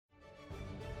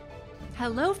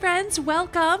Hello, friends.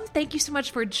 Welcome. Thank you so much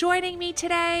for joining me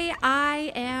today.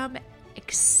 I am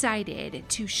excited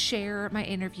to share my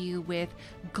interview with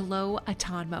Glo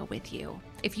Atonmo with you.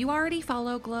 If you already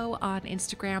follow Glo on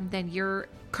Instagram, then you're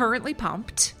currently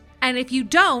pumped. And if you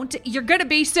don't, you're going to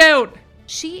be soon.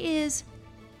 She is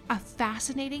a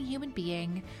fascinating human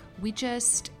being. We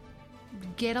just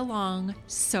get along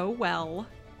so well.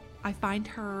 I find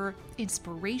her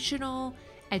inspirational,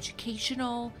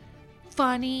 educational,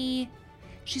 funny.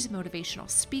 She's a motivational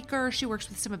speaker. She works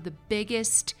with some of the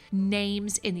biggest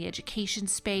names in the education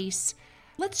space.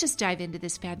 Let's just dive into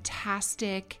this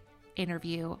fantastic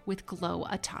interview with Glo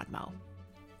Atonmo.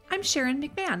 I'm Sharon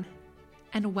McMahon,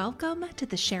 and welcome to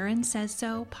the Sharon Says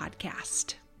So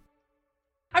podcast.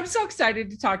 I'm so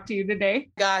excited to talk to you today.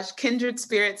 Gosh, kindred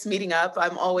spirits meeting up.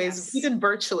 I'm always, even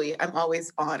virtually, I'm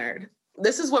always honored.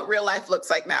 This is what real life looks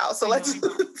like now. So let's.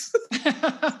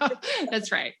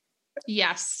 That's right.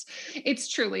 Yes, it's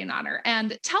truly an honor.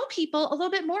 And tell people a little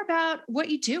bit more about what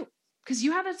you do, because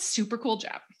you have a super cool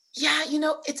job. Yeah,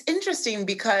 it's interesting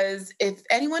because if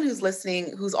anyone who's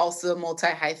listening, who's also a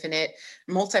multi-hyphenate,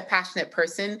 multi-passionate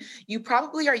person, you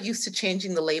probably are used to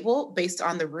changing the label based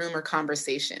on the room or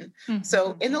conversation. Mm-hmm.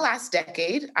 So in the last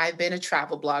decade, I've been a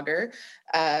travel blogger,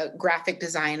 a graphic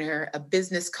designer, a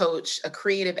business coach, a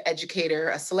creative educator,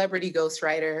 a celebrity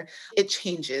ghostwriter. It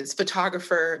changes,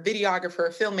 photographer,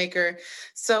 videographer, filmmaker.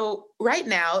 So right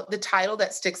now, the title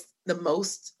that sticks the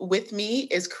most with me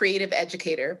is creative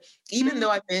educator. Even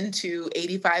though I've been to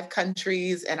 85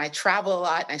 countries and I travel a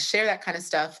lot and I share that kind of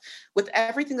stuff, with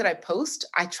everything that I post,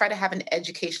 I try to have an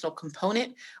educational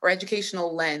component or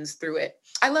educational lens through it.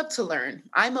 I love to learn.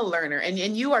 I'm a learner, and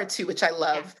you are too, which I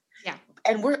love. Yeah.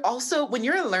 And we're also, when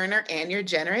you're a learner and you're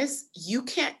generous, you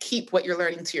can't keep what you're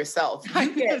learning to yourself.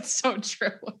 That's so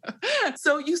true.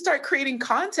 So you start creating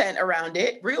content around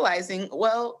it, realizing,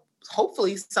 well,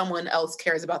 hopefully someone else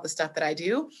cares about the stuff that I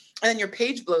do. And then your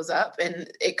page blows up and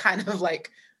it kind of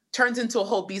like turns into a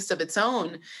whole beast of its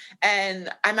own. And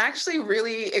I'm actually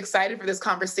really excited for this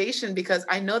conversation because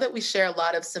I know that we share a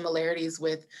lot of similarities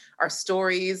with our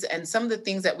stories and some of the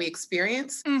things that we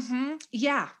experience. Mm-hmm.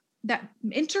 Yeah. That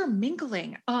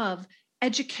intermingling of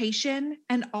education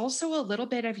and also a little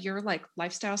bit of your like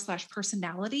lifestyle /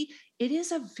 personality. It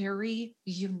is a very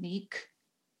unique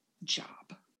job.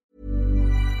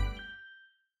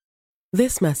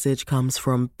 This message comes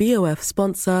from BOF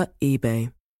sponsor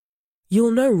eBay.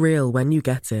 You'll know real when you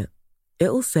get it.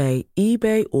 It'll say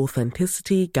eBay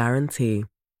Authenticity Guarantee.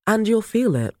 And you'll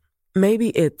feel it. Maybe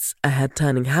it's a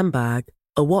head-turning handbag,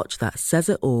 a watch that says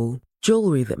it all,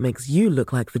 jewelry that makes you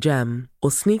look like the gem,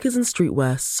 or sneakers and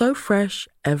streetwear so fresh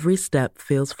every step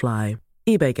feels fly.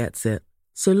 eBay gets it.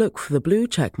 So look for the blue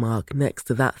check mark next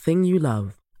to that thing you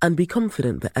love. And be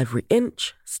confident that every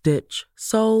inch, stitch,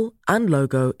 sole, and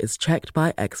logo is checked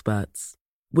by experts.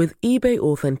 With eBay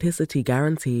Authenticity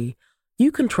Guarantee,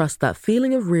 you can trust that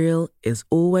feeling of real is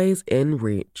always in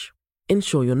reach.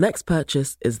 Ensure your next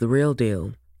purchase is the real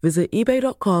deal. Visit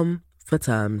eBay.com for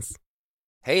terms.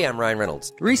 Hey, I'm Ryan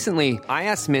Reynolds. Recently, I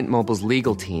asked Mint Mobile's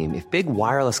legal team if big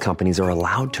wireless companies are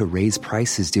allowed to raise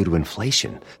prices due to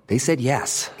inflation. They said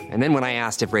yes. And then when I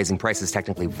asked if raising prices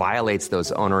technically violates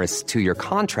those onerous 2-year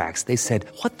contracts, they said,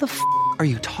 "What the f*** are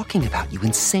you talking about, you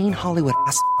insane Hollywood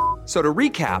ass f- So to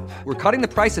recap, we're cutting the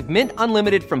price of Mint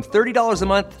Unlimited from $30 a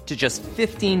month to just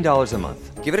 $15 a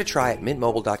month. Give it a try at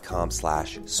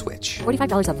mintmobile.com/switch.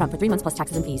 $45 up front for 3 months plus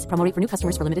taxes and fees. Promo rate for new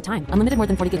customers for limited time. Unlimited more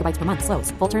than 40 gigabytes per month. Slows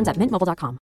full terms at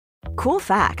mintmobile.com. Cool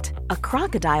fact, a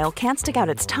crocodile can't stick out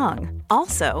its tongue.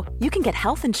 Also, you can get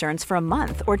health insurance for a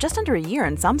month or just under a year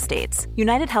in some states.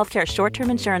 United Healthcare short-term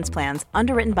insurance plans,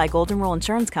 underwritten by Golden Rule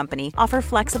Insurance Company, offer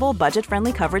flexible,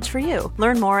 budget-friendly coverage for you.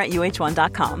 Learn more at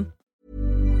uh1.com.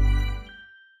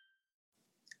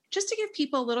 Just to give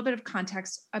people a little bit of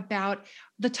context about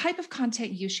the type of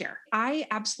content you share. I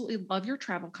absolutely love your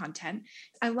travel content.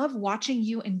 I love watching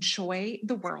you enjoy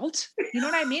the world. You know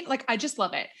what I mean? Like, I just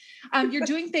love it. You're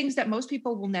doing things that most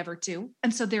people will never do.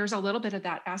 And so there's a little bit of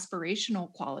that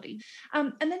aspirational quality.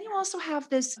 And then you also have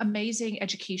this amazing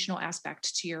educational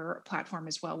aspect to your platform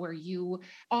as well, where you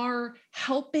are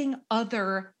helping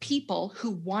other people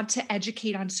who want to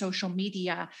educate on social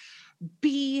media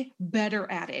be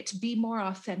better at it, be more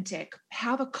authentic,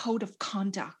 have a code of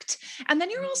conduct. And then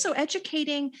you're also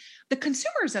educating the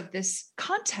consumers of this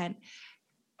content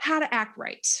how to act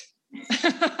right.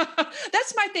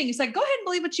 That's my thing. It's like, go ahead and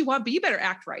believe what you want, but you better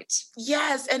act right.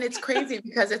 Yes. And it's crazy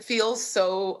because it feels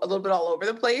so a little bit all over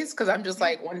the place. Cause I'm just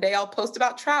like, one day I'll post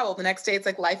about travel. The next day it's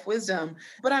like life wisdom.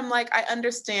 But I'm like, I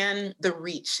understand the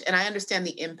reach and I understand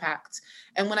the impact.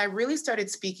 And when I really started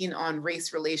speaking on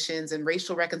race relations and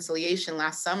racial reconciliation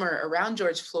last summer around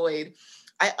George Floyd,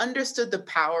 I understood the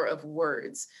power of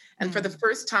words. And for the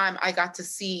first time, I got to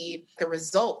see the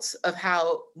results of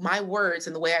how my words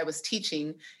and the way I was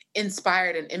teaching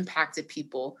inspired and impacted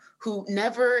people who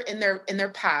never in their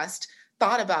past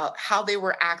thought about how they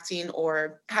were acting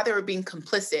or how they were being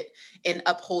complicit in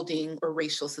upholding a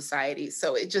racial society.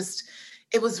 So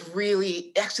it was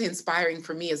really actually inspiring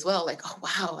for me as well. Like, oh,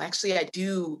 wow, actually, I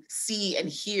do see and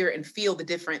hear and feel the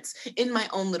difference in my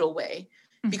own little way.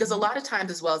 Because a lot of times,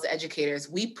 as well as educators,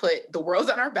 we put the world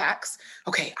on our backs.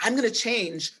 Okay, I'm going to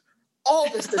change all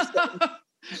this system.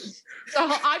 So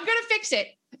I'm going to fix it.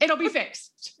 It'll be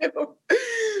fixed.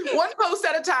 One post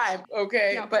at a time.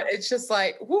 Okay. Yeah. But it's just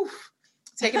like,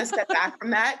 taking a step back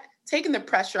from that, taking the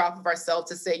pressure off of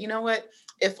ourselves to say, you know what?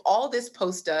 If all this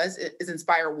post does is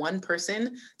inspire one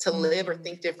person to live or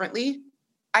think differently,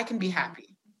 I can be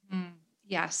happy.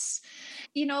 Yes.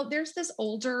 You know, there's this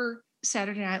older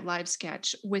Saturday Night Live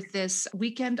sketch with this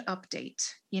weekend update,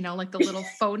 you know, like the little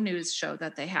phone news show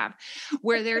that they have,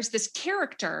 where there's this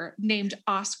character named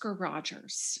Oscar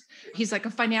Rogers. He's like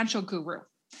a financial guru.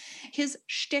 His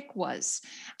shtick was,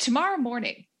 tomorrow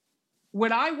morning,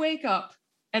 when I wake up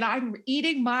and I'm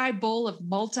eating my bowl of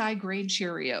multi-grain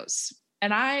Cheerios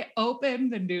and I open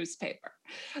the newspaper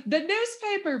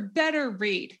better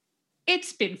read,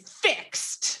 it's been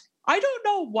fixed. I don't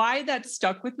know why that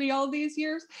stuck with me all these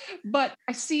years, but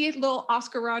I see little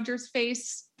Oscar Rogers'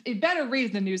 face. It better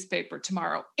read the newspaper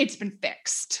tomorrow. It's been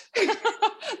fixed. Sometimes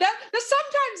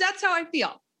that's how I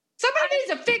feel. Somebody needs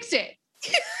to fix it.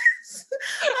 Yes.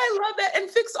 I love that. And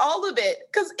fix all of it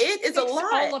because it is a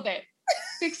lot. All of it.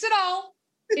 Fix it all.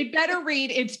 It better read,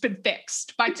 it's been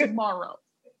fixed by tomorrow.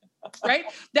 Right?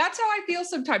 That's how I feel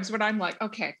sometimes when I'm like,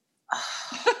 okay. Oh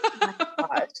my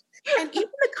gosh. And even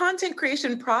the content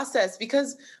creation process,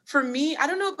 because for me, I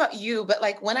don't know about you, but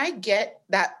like when I get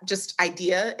that just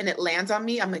idea and it lands on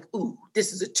me, I'm like, ooh,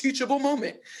 this is a teachable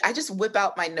moment. I just whip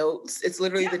out my notes. It's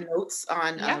literally the notes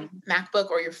on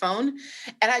MacBook or your phone.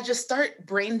 And I just start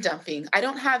brain dumping. I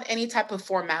don't have any type of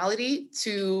formality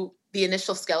to the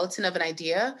initial skeleton of an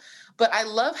idea, but I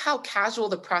love how casual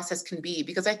the process can be,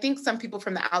 because I think some people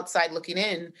from the outside looking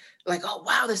in, like, oh,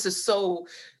 wow, this is so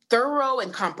thorough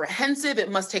and comprehensive.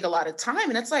 It must take a lot of time.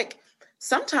 And it's like,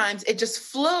 sometimes it just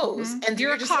flows. And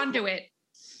you're a conduit. Like,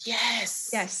 yes.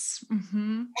 Yes.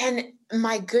 And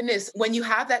my goodness, when you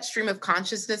have that stream of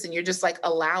consciousness and you're just like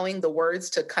allowing the words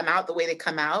to come out the way they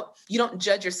come out, you don't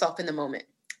judge yourself in the moment.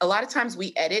 A lot of times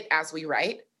we edit as we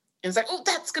write. And it's like, oh,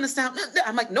 that's going to sound,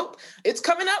 I'm like, nope, it's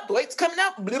coming out. It's coming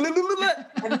out. Blah, blah, blah, blah.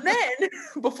 And then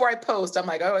before I post, I'm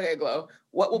like, oh, okay, Glo,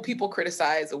 what will people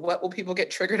criticize? What will people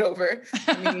get triggered over?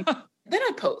 I mean, then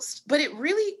I post. But it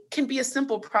really can be a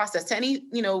simple process to any,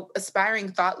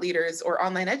 aspiring thought leaders or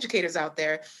online educators out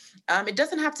there. It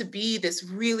doesn't have to be this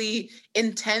really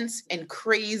intense and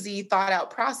crazy thought out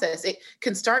process. It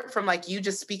can start from like you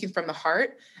just speaking from the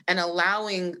heart and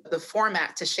allowing the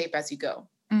format to shape as you go.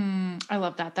 I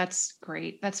love that. That's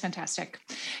great. That's fantastic.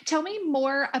 Tell me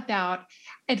more about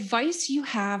advice you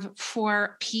have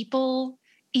for people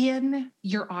in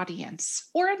your audience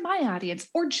or in my audience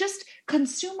or just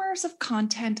consumers of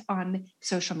content on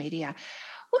social media.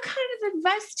 What kind of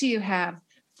advice do you have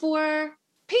for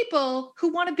people who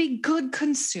want to be good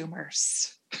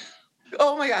consumers?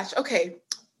 Oh my gosh. Okay.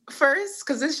 First,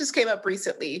 because this just came up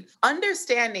recently,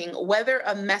 understanding whether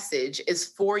a message is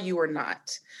for you or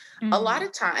not. A lot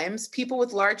of times people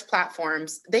with large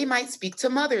platforms, they might speak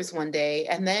to mothers one day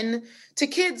and then to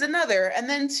kids another, and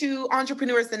then to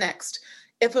entrepreneurs the next.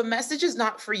 If a message is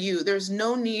not for you, there's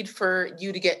no need for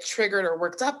you to get triggered or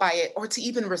worked up by it or to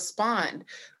even respond.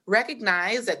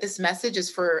 Recognize that this message is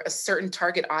for a certain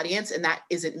target audience and that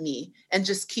isn't me, and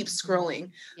just keep scrolling.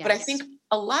 Yes. But I think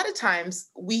a lot of times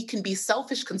we can be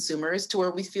selfish consumers to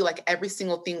where we feel like every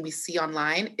single thing we see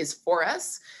online is for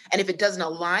us. And if it doesn't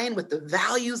align with the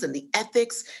values and the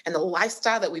ethics and the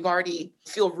lifestyle that we've already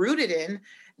feel rooted in,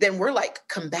 then we're like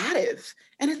combative.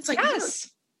 And it's like, yes.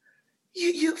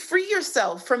 You free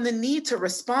yourself from the need to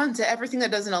respond to everything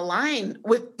that doesn't align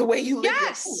with the way you live.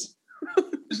 Yes.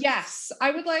 Yes.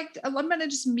 I'm going to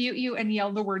just mute you and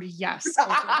yell the word yes.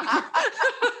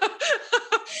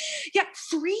 Yeah.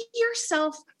 Free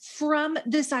yourself from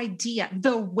this idea,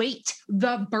 the weight,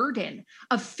 the burden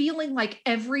of feeling like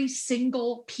every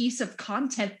single piece of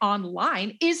content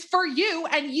online is for you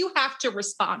and you have to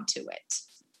respond to it.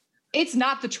 It's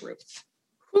not the truth.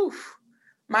 Oof,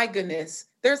 my goodness.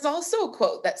 There's also a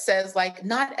quote that says, like,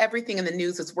 not everything in the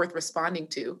news is worth responding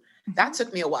to. That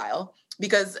took me a while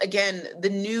because, again, the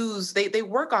news, they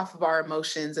work off of our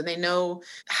emotions and they know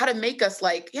how to make us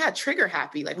like, yeah, trigger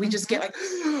happy. Like we just get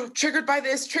like triggered by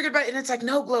this, triggered by, and it's like,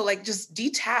 no, Glow, like just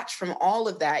detach from all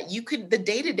of that. You could, the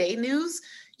day-to-day news,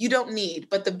 you don't need,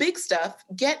 but the big stuff,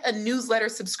 get a newsletter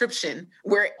subscription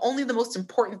where only the most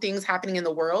important things happening in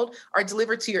the world are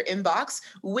delivered to your inbox,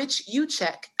 which you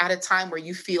check at a time where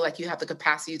you feel like you have the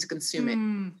capacity to consume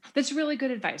it. That's really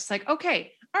good advice. Like,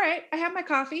 okay, all right, I have my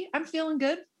coffee. I'm feeling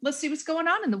good. Let's see what's going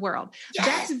on in the world. Yes.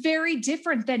 That's very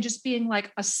different than just being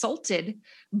like assaulted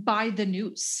by the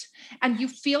news. And you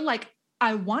feel like,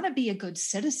 I want to be a good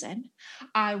citizen.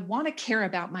 I want to care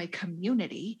about my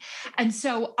community. And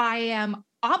so I am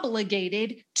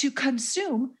obligated to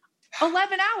consume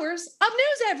 11 hours of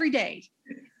news every day.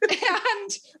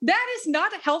 And that is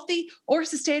not healthy or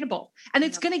sustainable. And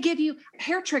it's going to give you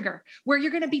hair trigger where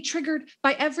you're going to be triggered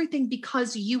by everything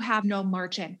because you have no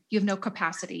margin. You have no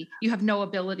capacity. You have no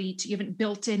ability to, you haven't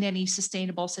built in any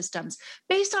sustainable systems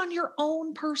based on your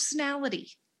own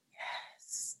personality.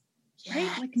 Yes.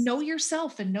 Right? Like know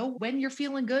yourself and know when you're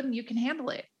feeling good and you can handle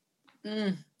it.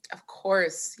 Of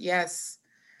course. Yes.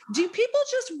 Do people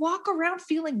just walk around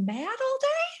feeling mad all day?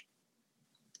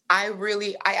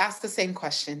 I ask the same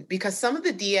question because some of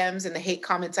the DMs and the hate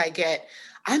comments I get,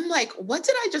 I'm like, what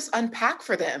did I just unpack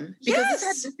for them? Because this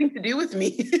has nothing to do with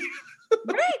me.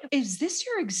 Right. Is this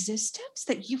your existence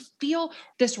that you feel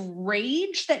this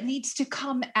rage that needs to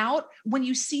come out when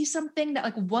you see something that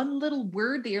like one little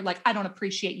word that you're like, I don't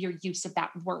appreciate your use of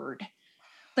that word.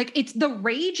 Like it's the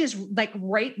rage is like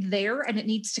right there and it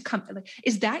needs to come. Like,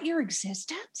 is that your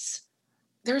existence?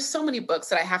 There's so many books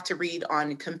that I have to read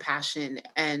on compassion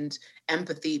and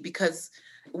empathy because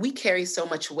we carry so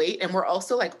much weight and we're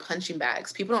also like punching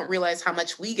bags. People don't realize how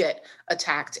much we get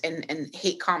attacked and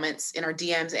hate comments in our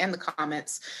DMs and the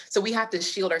comments. So we have to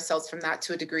shield ourselves from that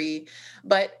to a degree.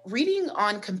 But reading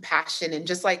on compassion and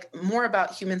just like more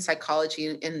about human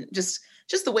psychology and just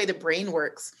the way the brain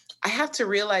works, I have to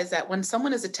realize that when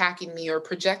someone is attacking me or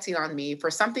projecting on me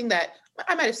for something that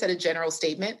I might have said a general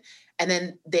statement, and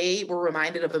then they were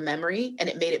reminded of a memory and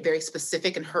it made it very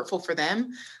specific and hurtful for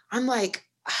them, I'm like,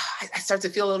 I start to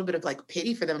feel a little bit of like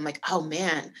pity for them. I'm like, oh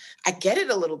man, I get it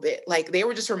a little bit. Like they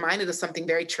were just reminded of something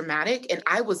very traumatic and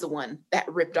I was the one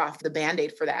that ripped off the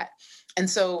Band-Aid for that. And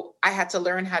so I had to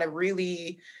learn how to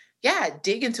really,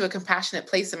 dig into a compassionate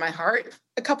place in my heart.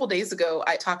 A couple of days ago,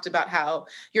 I talked about how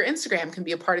your Instagram can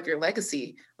be a part of your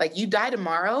legacy. Like you die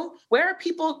tomorrow, where are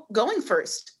people going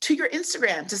first? To your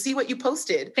Instagram to see what you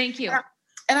posted. Thank you.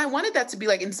 And I wanted that to be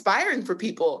like inspiring for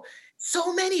people.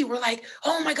 So many were like,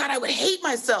 oh my God, I would hate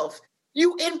myself.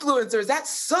 You influencers, that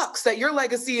sucks that your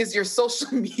legacy is your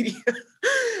social media.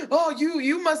 Oh,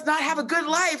 you must not have a good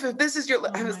life if this is your,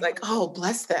 I was like, oh,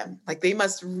 bless them. Like they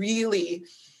must really,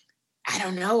 I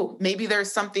don't know, maybe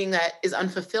there's something that is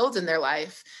unfulfilled in their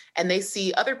life and they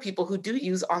see other people who do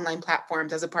use online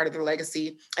platforms as a part of their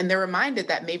legacy and they're reminded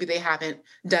that maybe they haven't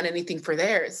done anything for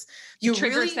theirs. You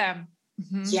triggers really, them.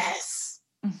 Mm-hmm. Yes.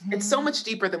 Mm-hmm. It's so much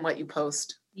deeper than what you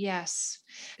post. Yes.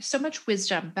 So much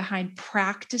wisdom behind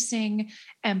practicing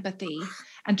empathy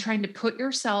and trying to put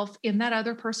yourself in that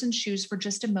other person's shoes for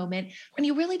just a moment when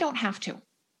you really don't have to.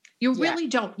 You really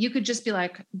don't. You could just be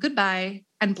like, goodbye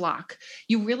and block.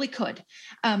 You really could.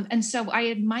 And so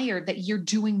I admire that you're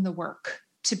doing the work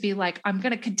to be like, I'm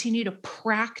going to continue to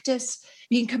practice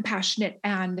being compassionate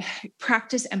and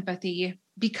practice empathy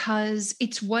because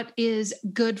it's what is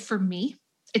good for me.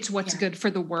 It's what's good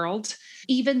for the world,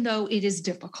 even though it is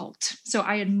difficult. So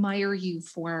I admire you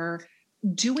for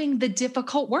doing the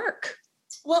difficult work.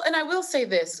 Well, and I will say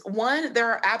this. One, there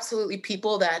are absolutely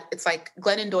people that it's like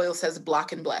Glennon Doyle says,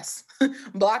 block and bless.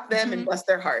 Block them and bless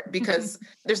their heart because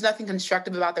there's nothing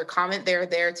constructive about their comment. They're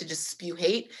there to just spew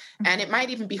hate. And it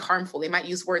might even be harmful. They might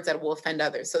use words that will offend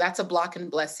others. So that's a block and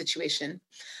bless situation.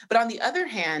 But on the other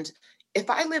hand, if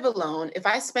I live alone, if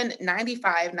I spend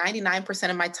 99%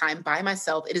 of my time by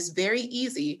myself, it is very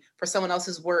easy for someone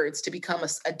else's words to become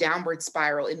a downward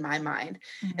spiral in my mind.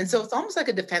 Mm-hmm. And so it's almost like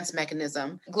a defense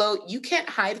mechanism. Glow, you can't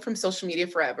hide from social media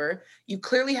forever. You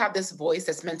clearly have this voice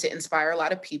that's meant to inspire a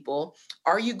lot of people.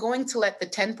 Are you going to let the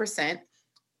 10%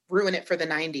 ruin it for the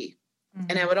 90? Mm-hmm.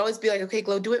 And I would always be like, okay,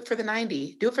 Glow, do it for the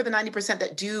 90. Do it for the 90%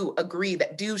 that do agree,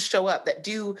 that do show up, that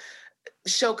do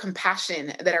show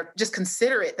compassion, that are just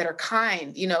considerate, that are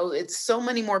kind. It's so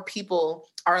many more people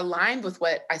are aligned with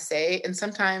what I say. And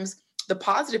sometimes the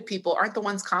positive people aren't the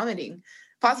ones commenting.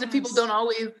 Positive people don't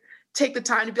always take the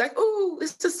time to be like, "Oh,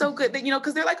 this is so good."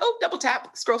 Because they're like, "Oh, double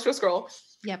tap, scroll."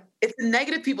 Yep. It's the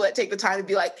negative people that take the time to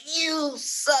be like, "You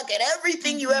suck at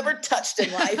everything you ever touched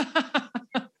in life."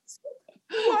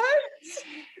 What?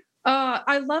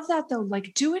 I love that though.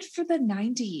 Like, do it for the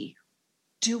 90.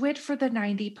 Do it for the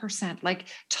 90%. Like,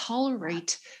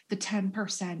 tolerate the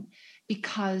 10%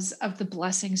 because of the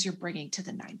blessings you're bringing to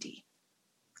the 90.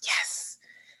 Yes.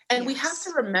 And we have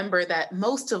to remember that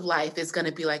most of life is going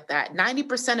to be like that.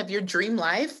 90% of your dream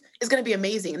life is going to be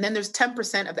amazing. And then there's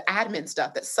 10% of the admin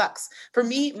stuff that sucks. For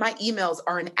me, my emails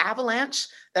are an avalanche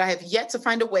that I have yet to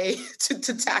find a way to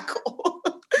tackle.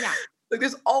 Yeah. Like,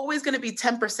 there's always going to be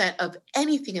 10% of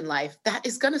anything in life that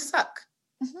is going to suck.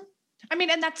 Mm-hmm. I mean,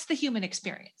 and that's the human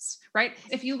experience, right?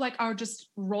 If you are just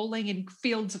rolling in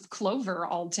fields of clover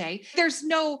all day, there's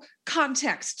no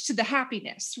context to the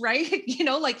happiness, right?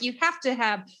 You have to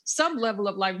have some level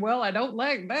of well, I don't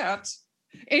like that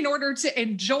in order to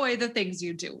enjoy the things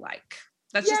you do like.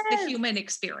 That's just the human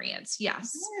experience.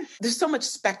 Yes. There's so much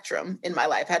spectrum in my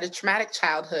life. I had a traumatic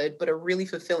childhood, but a really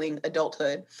fulfilling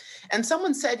adulthood. And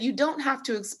someone said, you don't have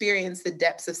to experience the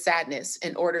depths of sadness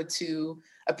in order to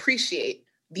appreciate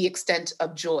the extent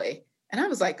of joy. And I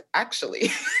was like,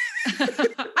 actually,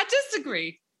 I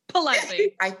disagree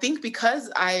politely. I think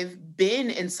because I've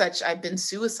been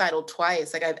suicidal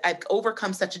twice. Like, I've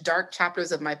overcome such dark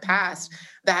chapters of my past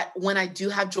that when I do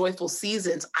have joyful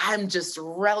seasons, I'm just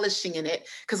relishing in it.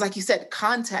 Because like you said,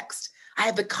 context. I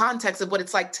have the context of what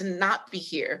it's like to not be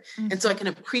here. Mm-hmm. And so I can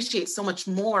appreciate so much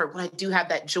more when I do have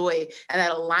that joy and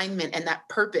that alignment and that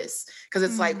purpose. Because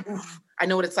it's oof, I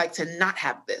know what it's like to not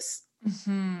have this.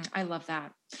 Mm-hmm. I love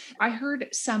that. I heard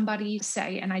somebody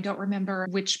say, and I don't remember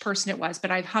which person it was, but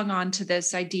I've hung on to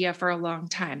this idea for a long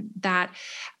time, that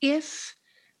if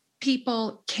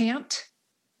people can't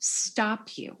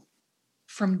stop you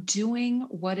from doing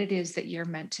what it is that you're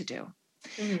meant to do,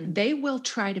 they will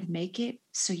try to make it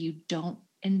so you don't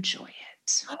enjoy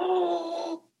it.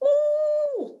 Oh,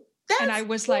 and I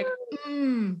was like,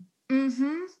 and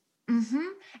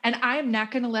I am not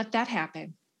going to let that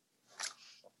happen.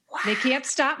 Wow. They can't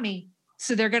stop me.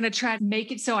 So they're going to try to make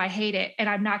it so I hate it. And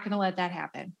I'm not going to let that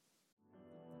happen.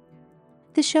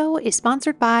 The show is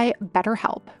sponsored by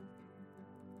BetterHelp.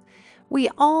 We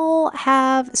all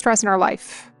have stress in our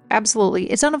life.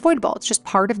 Absolutely. It's unavoidable. It's just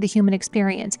part of the human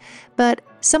experience. But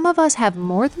some of us have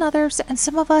more than others, and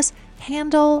some of us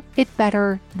handle it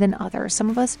better than others. Some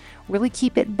of us really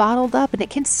keep it bottled up, and it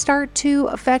can start to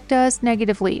affect us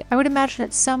negatively. I would imagine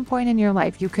at some point in your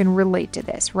life you can relate to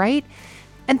this, right?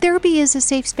 And therapy is a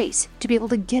safe space to be able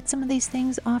to get some of these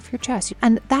things off your chest.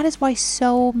 And that is why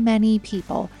so many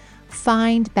people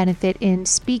find benefit in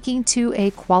speaking to a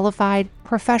qualified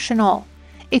professional.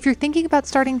 If you're thinking about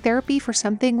starting therapy for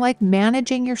something like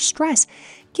managing your stress,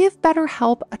 give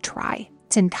BetterHelp a try.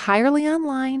 It's entirely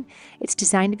online. It's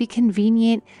designed to be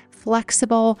convenient,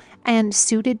 flexible, and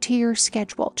suited to your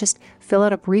schedule. Just fill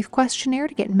out a brief questionnaire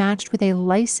to get matched with a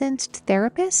licensed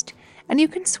therapist, and you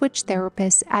can switch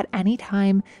therapists at any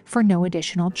time for no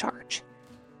additional charge.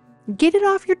 Get it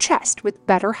off your chest with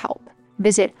BetterHelp.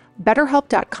 Visit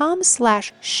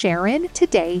BetterHelp.com/Sharon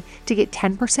today to get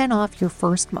 10% off your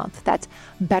first month. That's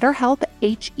BetterHelp,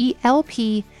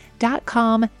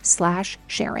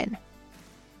 HELP.com/Sharon.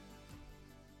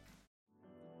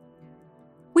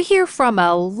 We hear from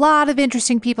a lot of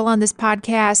interesting people on this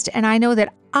podcast, and I know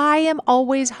that I am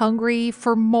always hungry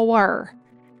for more.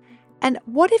 And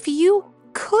what if you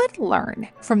could learn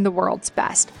from the world's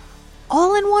best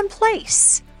all in one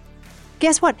place?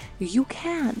 Guess what? You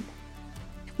can.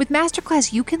 With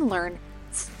Masterclass, you can learn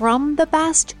from the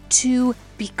best to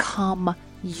become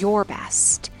your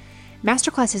best.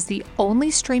 Masterclass is the only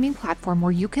streaming platform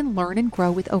where you can learn and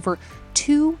grow with over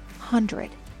 200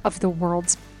 of the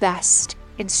world's best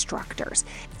instructors.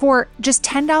 For just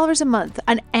 $10 a month,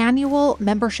 an annual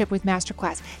membership with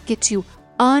Masterclass gets you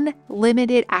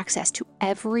unlimited access to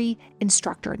every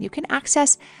instructor. And you can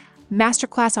access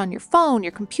Masterclass on your phone,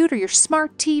 your computer, your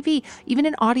smart TV, even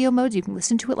in audio modes. You can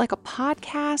listen to it like a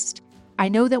podcast. I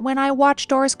know that when I watch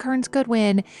Doris Kearns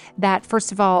Goodwin, that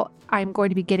first of all, I'm going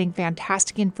to be getting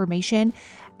fantastic information,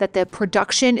 that the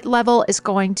production level is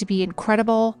going to be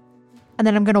incredible, and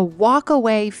then I'm going to walk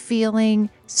away feeling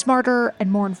smarter and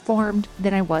more informed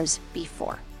than I was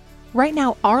before. Right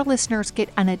now, our listeners get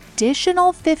an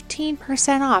additional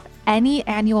 15% off any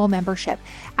annual membership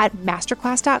at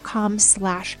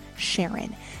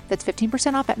masterclass.com/Sharon. That's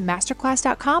 15% off at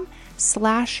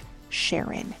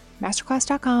masterclass.com/Sharon.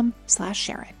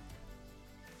 masterclass.com/Sharon.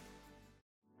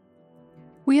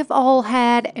 We have all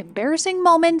had embarrassing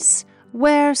moments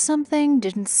where something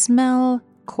didn't smell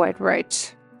quite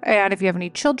right. And if you have any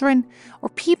children or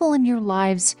people in your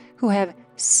lives who have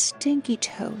stinky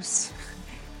toes,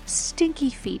 stinky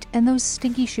feet, and those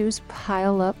stinky shoes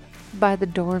pile up by the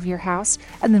door of your house,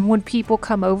 and then when people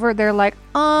come over, they're like,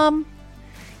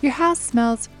 your house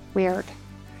smells weird.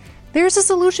 There's a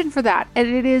solution for that, and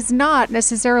it is not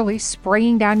necessarily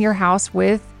spraying down your house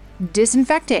with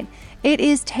disinfectant. It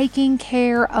is taking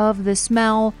care of the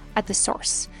smell at the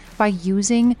source by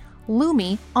using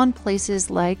Lume on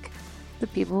places like the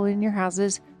people in your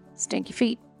house's stinky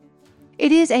feet.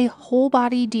 It is a whole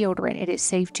body deodorant. It is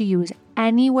safe to use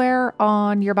anywhere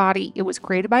on your body. It was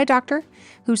created by a doctor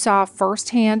who saw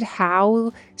firsthand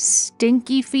how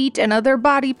stinky feet and other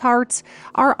body parts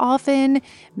are often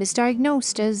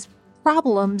misdiagnosed as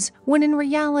problems, when in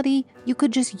reality, you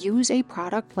could just use a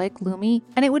product like Lume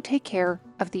and it would take care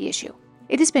of the issue.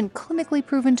 It has been clinically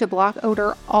proven to block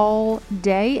odor all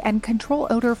day and control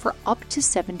odor for up to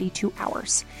 72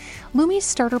 hours. Lume's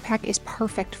starter pack is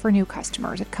perfect for new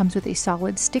customers. It comes with a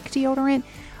solid stick deodorant,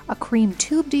 a cream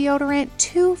tube deodorant,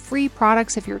 2 free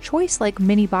products of your choice like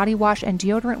mini body wash and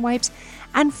deodorant wipes,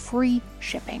 and free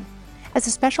shipping. As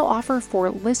a special offer for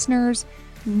listeners,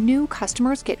 new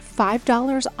customers get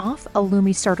 $5 off a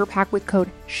Lume starter pack with code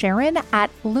Sharon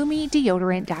at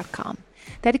LumeDeodorant.com.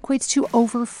 That equates to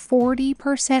over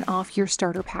 40% off your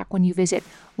starter pack when you visit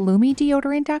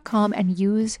LumeDeodorant.com and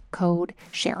use code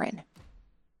Sharon.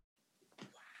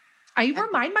 I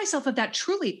remind myself of that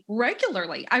truly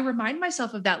regularly. I remind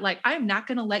myself of that. Like, I am not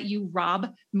going to let you rob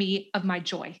me of my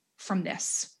joy from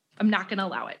this. I'm not going to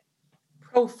allow it.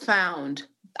 Profound.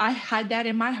 I had that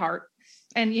in my heart.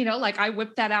 And, I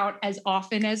whip that out as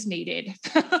often as needed.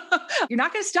 You're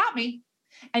not going to stop me.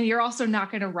 And you're also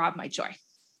not going to rob my joy.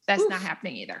 That's not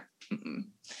happening either.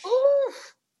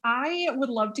 I would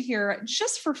love to hear,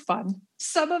 just for fun,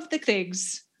 some of the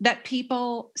things that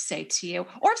people say to you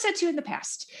or have said to you in the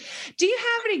past. Do you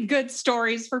have any good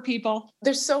stories for people?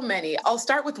 There's so many. I'll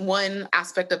start with one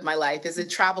aspect of my life is a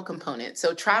travel component.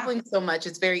 So traveling so much,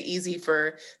 it's very easy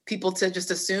for people to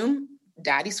just assume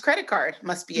daddy's credit card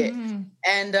must be it.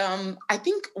 And I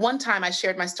think one time I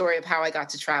shared my story of how I got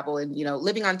to travel and,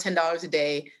 living on $10 a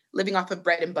day, living off of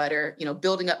bread and butter,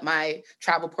 building up my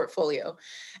travel portfolio.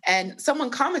 And someone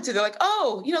commented, they're like,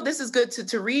 oh, this is good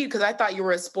to read because I thought you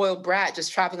were a spoiled brat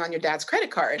just traveling on your dad's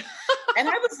credit card. And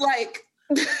I was like,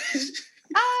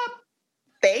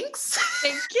 thanks.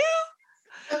 Thank you.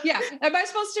 Yeah. Am I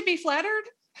supposed to be flattered?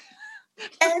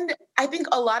 And I think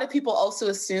a lot of people also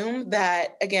assume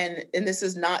that, again, and this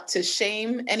is not to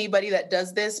shame anybody that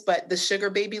does this, but the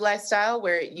sugar baby lifestyle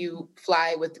where you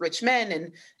fly with rich men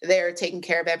and they're taking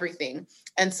care of everything.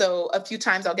 And so a few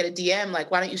times I'll get a DM like,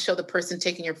 why don't you show the person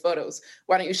taking your photos?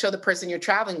 Why don't you show the person you're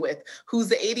traveling with? Who's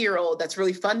the 80-year-old that's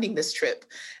really funding this trip?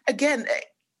 Again,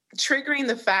 triggering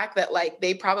the fact that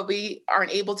they probably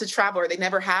aren't able to travel or they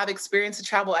never have experience to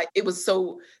travel. It was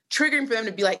so triggering for them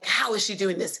to be like, how is she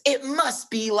doing this? It must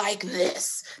be like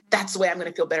this. That's the way I'm going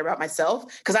to feel better about myself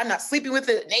because I'm not sleeping with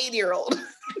an 80-year-old.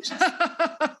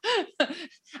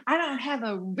 I don't have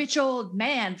a rich old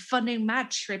man funding my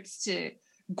trips to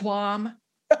Guam.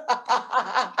 So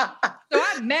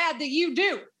I'm mad that you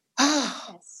do.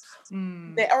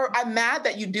 Or I'm mad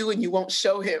that you do and you won't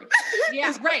show him.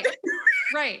 Yeah, right.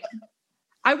 Right.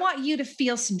 I want you to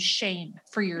feel some shame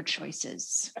for your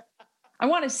choices. I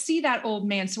want to see that old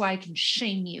man so I can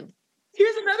shame you.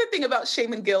 Here's another thing about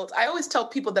shame and guilt. I always tell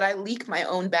people that I leak my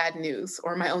own bad news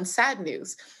or my own sad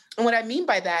news. And what I mean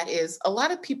by that is a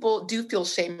lot of people do feel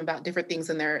shame about different things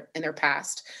in their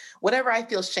past. Whatever I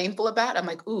feel shameful about, I'm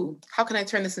like, ooh, how can I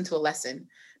turn this into a lesson?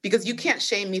 Because you can't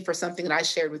shame me for something that I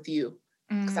shared with you.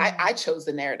 Because I chose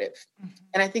the narrative.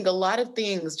 And I think a lot of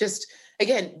things just,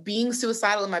 again, being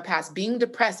suicidal in my past, being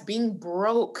depressed, being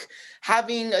broke,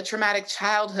 having a traumatic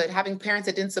childhood, having parents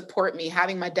that didn't support me,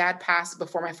 having my dad pass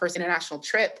before my first international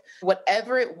trip,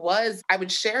 whatever it was, I would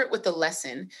share it with a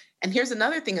lesson. And here's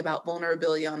another thing about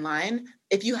vulnerability online.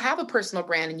 If you have a personal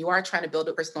brand and you are trying to build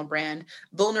a personal brand,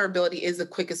 vulnerability is the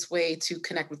quickest way to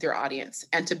connect with your audience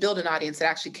and to build an audience that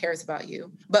actually cares about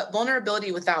you. But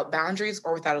vulnerability without boundaries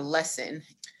or without a lesson,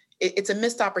 it's a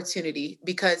missed opportunity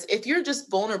because if you're just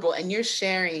vulnerable and you're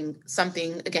sharing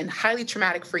something, again, highly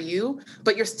traumatic for you,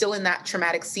 but you're still in that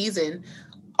traumatic season,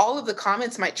 all of the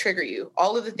comments might trigger you.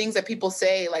 All of the things that people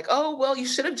say like, oh, well, you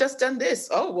should have just done this.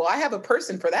 Oh, well, I have a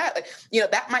person for that.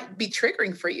 That might be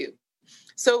triggering for you.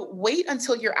 So wait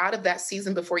until you're out of that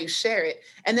season before you share it.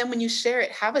 And then when you share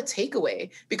it, have a takeaway,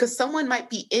 because someone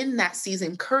might be in that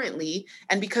season currently.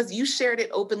 And because you shared it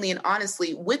openly and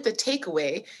honestly with the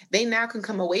takeaway, they now can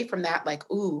come away from that like,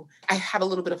 ooh, I have a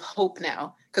little bit of hope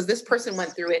now because this person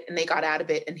went through it and they got out of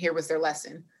it and here was their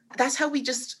lesson. That's how we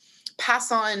just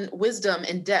pass on wisdom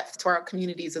and depth to our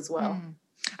communities as well.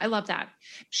 I love that.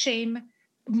 Shame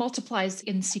multiplies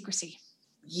in secrecy.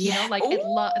 Yeah. You know, like it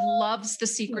loves the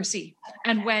secrecy.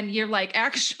 And when you're like,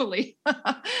 actually,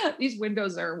 these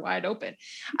windows are wide open,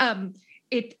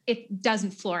 it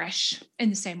doesn't flourish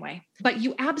in the same way. But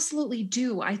you absolutely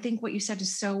do. I think what you said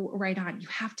is so right on. You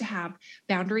have to have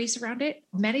boundaries around it.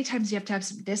 Many times you have to have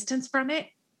some distance from it.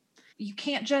 You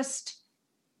can't just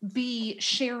be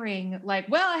sharing like,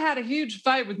 well, I had a huge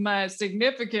fight with my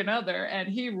significant other and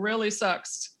he really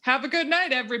sucks. Have a good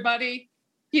night, everybody.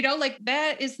 You know, like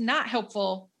that is not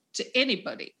helpful to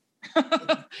anybody.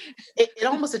 It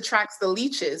almost attracts the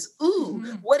leeches. Ooh,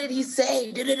 what did he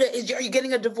say? Are you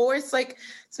getting a divorce? Like,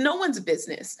 it's no one's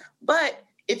business. But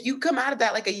if you come out of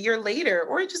that like a year later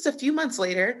or just a few months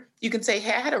later, you can say,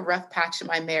 hey, I had a rough patch in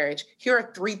my marriage. Here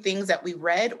are 3 things that we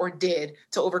read or did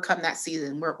to overcome that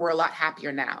season. We're a lot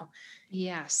happier now.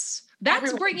 Yes.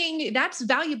 That's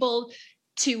valuable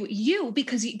to you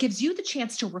because it gives you the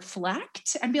chance to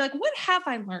reflect and be like, what have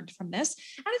I learned from this?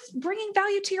 And it's bringing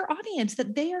value to your audience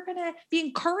that they are going to be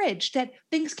encouraged that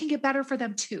things can get better for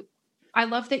them too. I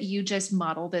love that you just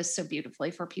model this so beautifully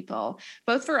for people,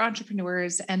 both for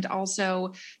entrepreneurs and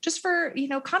also just for,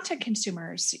 content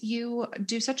consumers. You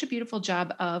do such a beautiful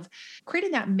job of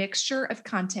creating that mixture of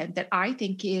content that I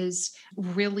think is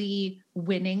really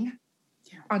winning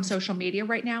on social media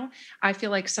right now. I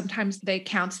feel like sometimes the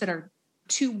accounts that are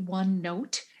too one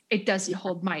note, it doesn't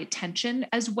hold my attention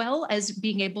as well as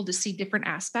being able to see different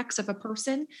aspects of a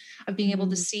person, of being able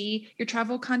to see your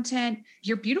travel content,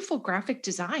 your beautiful graphic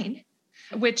design,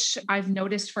 which I've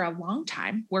noticed for a long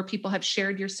time where people have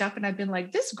shared your stuff and I've been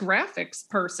like, this graphics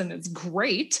person is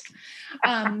great.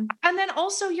 And then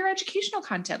also your educational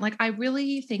content. Like, I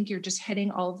really think you're just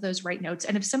hitting all of those right notes.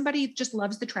 And if somebody just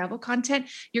loves the travel content,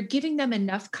 you're giving them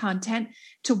enough content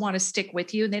to want to stick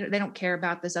with you. And they don't care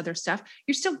about this other stuff.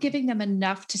 You're still giving them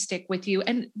enough to stick with you,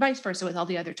 and vice versa with all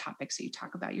the other topics that you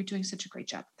talk about. You're doing such a great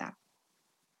job with that.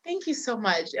 Thank you so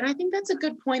much. And I think that's a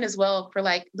good point as well for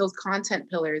like those content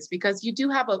pillars, because you do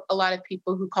have a lot of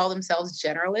people who call themselves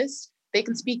generalists. They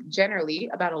can speak generally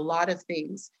about a lot of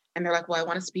things. And they're like, well, I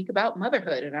want to speak about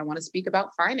motherhood and I want to speak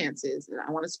about finances and I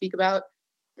want to speak about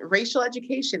racial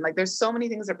education. Like, there's so many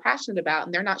things they're passionate about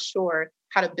and they're not sure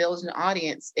how to build an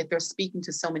audience if they're speaking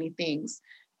to so many things.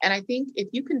 And I think if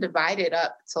you can divide it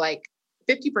up to like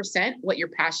 50% what you're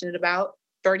passionate about,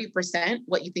 30%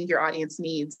 what you think your audience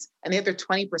needs, and the other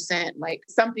 20% like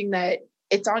something that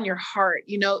it's on your heart,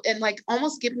 and like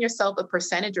almost giving yourself a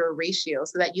percentage or a ratio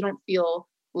so that you don't feel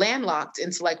landlocked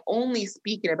into like only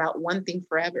speaking about one thing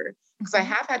forever. Because I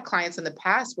have had clients in the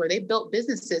past where they built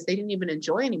businesses they didn't even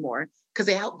enjoy anymore because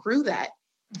they outgrew that.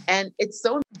 And it's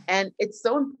so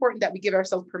important that we give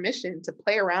ourselves permission to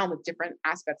play around with different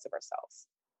aspects of ourselves.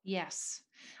 Yes.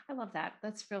 I love that.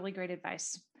 That's really great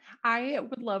advice. I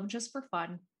would love, just for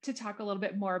fun, to talk a little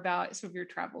bit more about some of your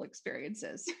travel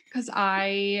experiences. Because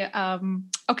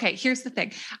here's the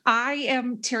thing. I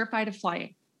am terrified of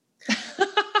flying,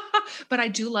 but I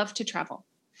do love to travel.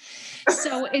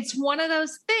 So it's one of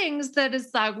those things that is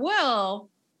like, well,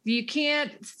 you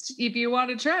can't, if you want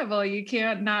to travel, you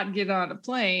can't not get on a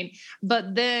plane.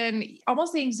 But then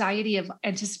almost the anxiety of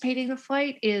anticipating the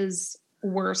flight is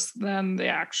worse than the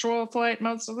actual flight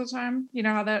most of the time. You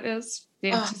know how that is?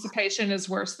 The anticipation is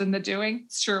worse than the doing.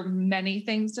 It's true of many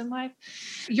things in life.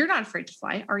 You're not afraid to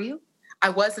fly, are you? I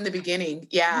was in the beginning.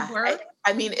 Yeah. You were?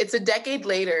 I mean, it's a decade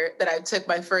later that I took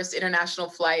my first international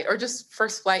flight, or just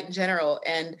first flight in general.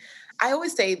 And I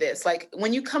always say this, like,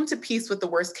 when you come to peace with the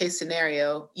worst case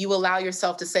scenario, you allow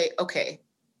yourself to say, okay,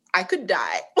 I could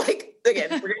die. Like, again,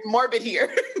 we're getting morbid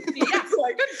here. Yeah,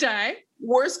 like, could die.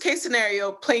 Worst case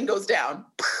scenario, plane goes down.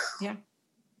 Yeah.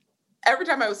 Every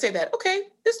time I would say that, okay,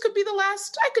 this could be the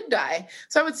last, I could die.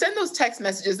 So I would send those text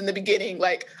messages in the beginning,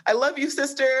 like, I love you,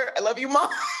 sister. I love you, mom.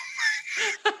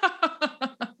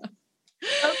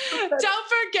 Don't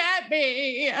forget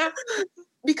me.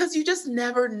 Because you just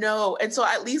never know. And so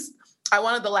at least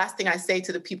the last thing I say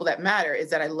to the people that matter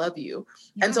is that I love you.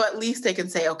 Yeah. And so at least they can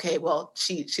say, okay, well,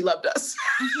 she loved us.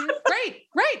 Mm-hmm.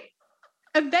 Right.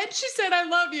 And then she said, I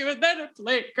love you. And then a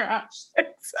plane crashed.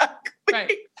 Exactly.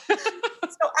 Right.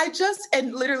 So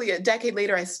and literally a decade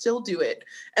later, I still do it.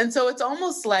 And so it's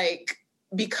almost like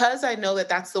because I know that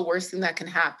that's the worst thing that can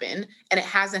happen, and it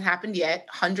hasn't happened yet,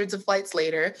 hundreds of flights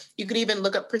later, you could even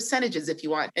look up percentages if you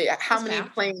want. How many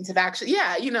planes have actually,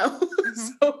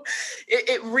 So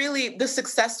it really, the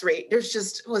success rate, there's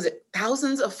just, was it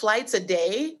thousands of flights a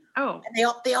day? Oh.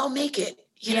 And they all make it,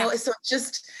 you know? So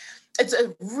it's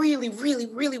a really, really,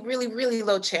 really, really, really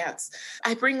low chance.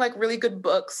 I bring like really good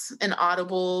books and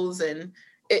audibles, and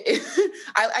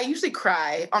I usually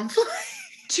cry on flights.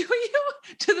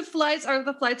 Do the flights, are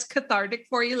the flights cathartic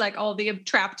for you? Like all the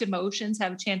trapped emotions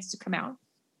have a chance to come out?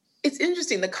 It's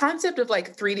interesting. The concept of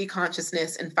like 3D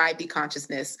consciousness and 5D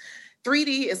consciousness.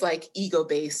 3D is like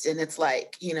ego-based, and it's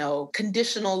like,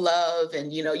 conditional love,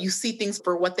 and, you see things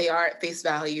for what they are at face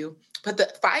value. But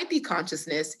the 5D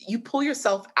consciousness, you pull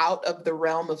yourself out of the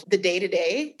realm of the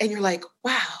day-to-day, and you're like,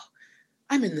 wow,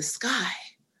 I'm in the sky.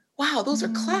 Wow, those are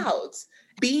clouds.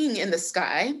 Being in the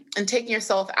sky and taking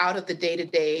yourself out of the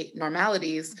day-to-day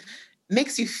normalities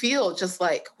makes you feel just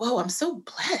like, whoa, I'm so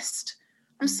blessed.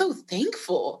 I'm so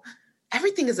thankful.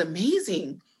 Everything is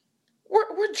amazing.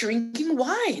 We're drinking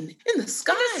wine in the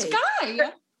sky. In the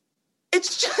sky.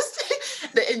 It's just,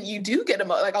 and you do get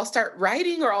like I'll start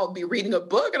writing, or I'll be reading a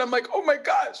book, and I'm like, oh my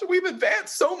gosh, we've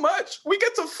advanced so much. We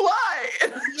get to fly.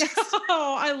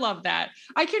 Oh, I love that.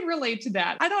 I can relate to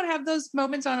that. I don't have those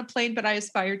moments on a plane, but I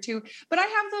aspire to. But I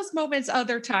have those moments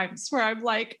other times where I'm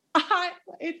like,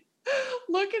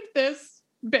 look at this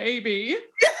baby.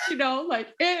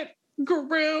 Like it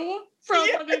grew from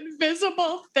an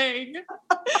invisible thing,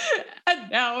 and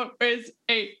now it weighs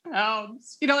 8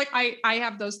 pounds. Like I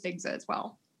have those things as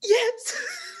well. Yes.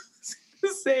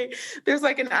 Say there's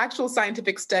like an actual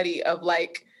scientific study of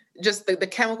like just the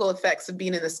chemical effects of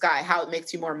being in the sky, how it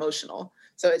makes you more emotional.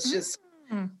 So it's just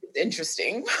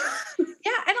interesting.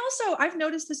 Yeah. And also I've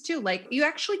noticed this too. Like you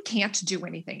actually can't do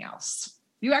anything else.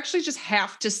 You actually just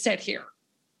have to sit here.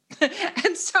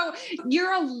 And so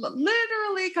you're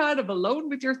literally kind of alone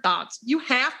with your thoughts. You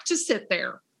have to sit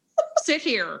there, sit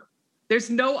here. There's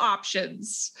no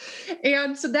options.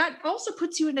 And so that also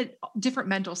puts you in a different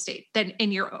mental state than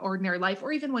in your ordinary life,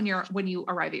 or even when you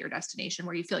arrive at your destination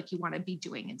where you feel like you want to be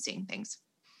doing and seeing things.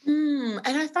 And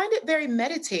I find it very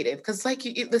meditative because like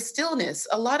the stillness,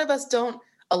 a lot of us don't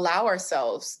allow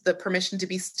ourselves the permission to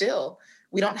be still.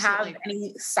 We don't have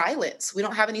any silence. We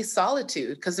don't have any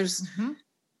solitude because there's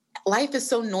life is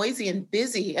so noisy and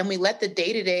busy, and we let the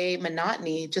day-to-day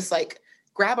monotony just like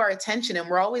grab our attention, and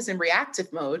we're always in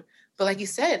reactive mode. But like you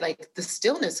said, like the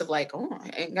stillness of like, oh, I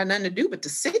ain't got nothing to do but to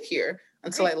sit here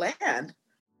until I land.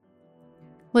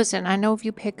 Listen, I know if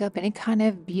you pick up any kind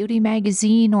of beauty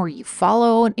magazine or you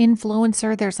follow an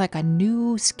influencer, there's like a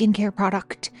new skincare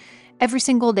product every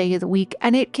single day of the week,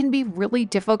 and it can be really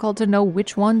difficult to know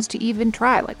which ones to even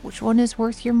try, like which one is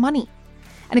worth your money.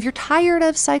 And if you're tired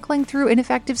of cycling through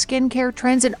ineffective skincare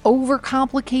trends and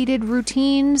overcomplicated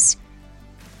routines,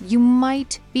 you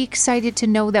might be excited to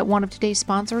know that one of today's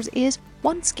sponsors is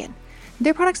OneSkin.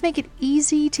 Their products make it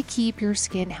easy to keep your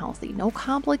skin healthy. No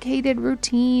complicated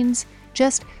routines,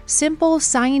 just simple,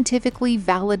 scientifically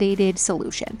validated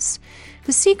solutions.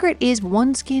 The secret is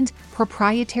OneSkin's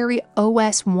proprietary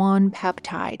OS1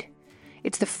 peptide.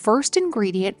 It's the first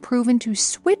ingredient proven to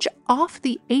switch off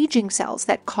the aging cells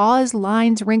that cause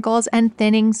lines, wrinkles, and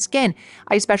thinning skin.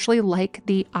 I especially like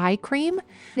the eye cream.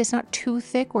 It's not too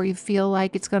thick where you feel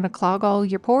like it's going to clog all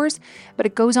your pores, but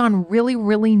it goes on really,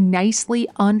 really nicely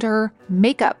under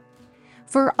makeup.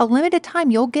 For a limited time,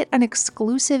 you'll get an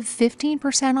exclusive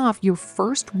 15% off your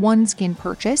first OneSkin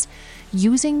purchase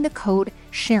using the code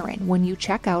Sharon when you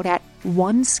check out at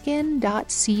oneskin.co.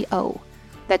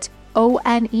 That's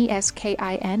oneskin.co.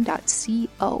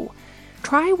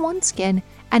 Try OneSkin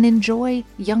and enjoy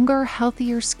younger,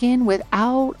 healthier skin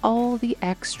without all the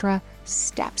extra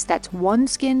steps. That's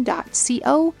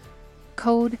oneskin.co,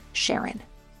 code Sharon.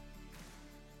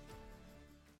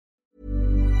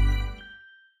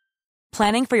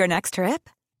 Planning for your next trip?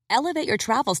 Elevate your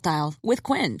travel style with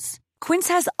Quince. Quince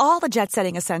has all the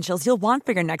jet-setting essentials you'll want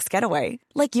for your next getaway,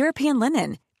 like European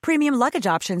linen, premium luggage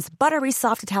options, buttery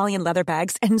soft Italian leather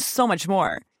bags, and so much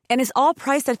more. And is all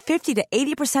priced at 50 to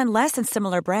 80% less than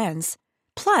similar brands.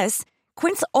 Plus,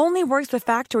 Quince only works with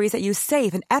factories that use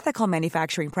safe and ethical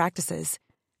manufacturing practices.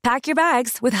 Pack your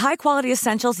bags with high-quality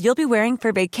essentials you'll be wearing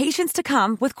for vacations to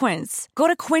come with Quince. Go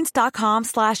to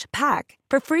quince.com/pack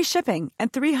for free shipping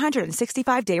and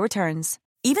 365-day returns.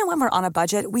 Even when we're on a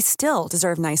budget, we still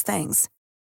deserve nice things.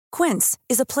 Quince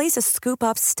is a place to scoop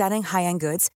up stunning high-end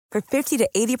goods for 50 to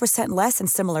 80% less than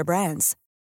similar brands.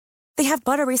 They have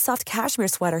buttery soft cashmere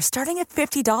sweaters starting at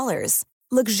 $50,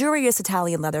 luxurious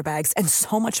Italian leather bags, and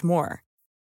so much more.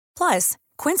 Plus,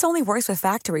 Quince only works with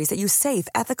factories that use safe,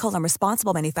 ethical, and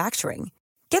responsible manufacturing.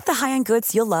 Get the high-end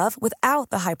goods you'll love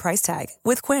without the high price tag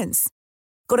with Quince.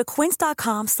 Go to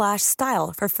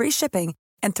quince.com/style for free shipping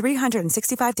and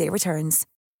 365-day returns.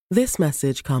 This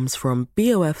message comes from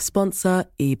BOF sponsor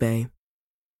eBay.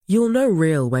 You'll know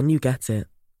real when you get it.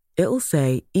 It'll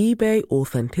say eBay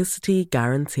Authenticity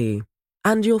Guarantee.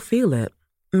 And you'll feel it.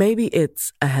 Maybe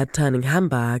it's a head-turning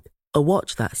handbag, a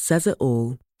watch that says it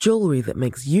all, jewelry that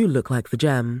makes you look like the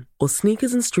gem, or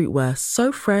sneakers and streetwear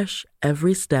so fresh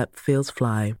every step feels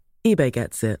fly. eBay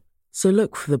gets it. So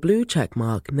look for the blue check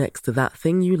mark next to that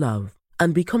thing you love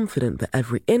and be confident that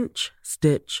every inch,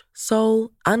 stitch, sole,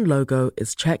 and logo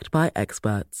is checked by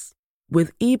experts.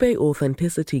 With eBay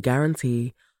Authenticity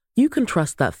Guarantee, you can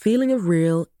trust that feeling of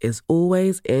real is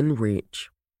always in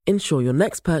reach. Ensure your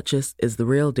next purchase is the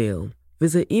real deal.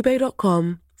 Visit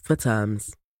ebay.com for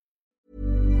terms.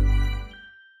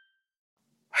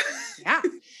 Yeah.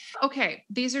 Okay.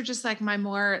 These are just like my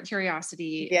more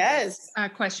curiosity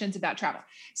questions about travel.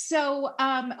 So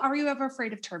are you ever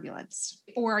afraid of turbulence,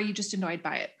 or are you just annoyed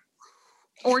by it?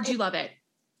 Or do you love it?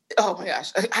 Oh my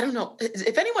gosh. I don't know.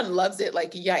 If anyone loves it,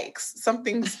 like, yikes,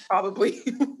 something's probably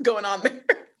going on there.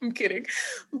 I'm kidding.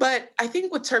 But I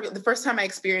think with turbulence, the first time I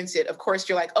experienced it, of course,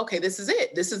 you're like, okay, this is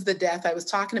it. This is the death I was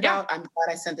talking about. I'm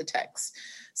glad I sent the text.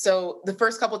 So the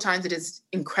first couple of times it is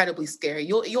incredibly scary.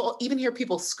 You'll even hear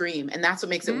people scream, and that's what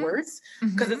makes it worse,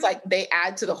 because it's like they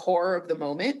add to the horror of the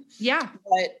moment. Yeah.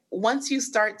 But once you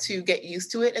start to get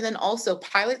used to it, and then also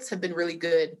pilots have been really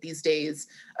good these days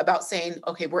about saying,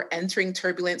 okay, we're entering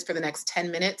turbulence for the next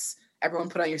 10 minutes. Everyone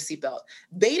put on your seatbelt.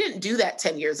 They didn't do that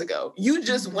 10 years ago. You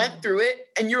just went through it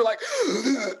and you're like,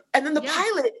 and then the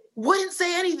pilot wouldn't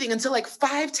say anything until like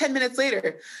 5-10 minutes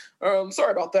later.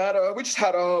 Sorry about that. We just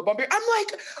had a bumpy. I'm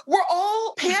like, we're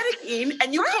all panicking,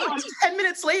 and you come on 10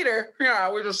 minutes later.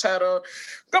 Yeah, we just had a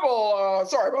couple,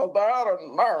 sorry about that.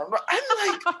 And I'm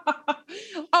like,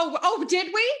 oh,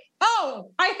 did we? Oh,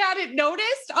 I hadn't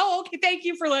noticed. Oh, okay. Thank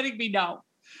you for letting me know.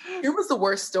 Here was the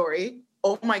worst story.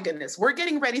 Oh my goodness. We're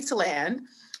getting ready to land.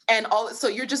 And so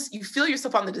you feel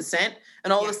yourself on the descent,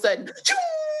 and all of a sudden,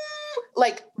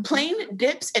 like, plane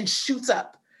dips and shoots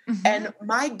up. And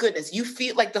my goodness, you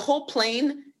feel like the whole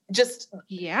plane just,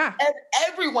 and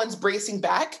everyone's bracing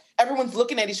back. Everyone's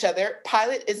looking at each other.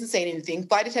 Pilot isn't saying anything.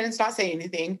 Flight attendant's not saying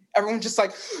anything. Everyone's just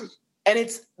like, and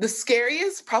it's the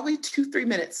scariest, probably 2-3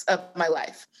 minutes of my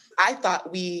life. I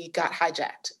thought we got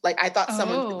hijacked. Like, I thought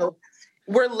someone,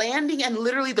 we're landing, and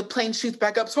literally the plane shoots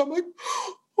back up. So I'm like,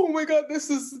 oh my God, this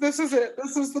is it.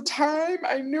 This is the time.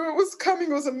 I knew it was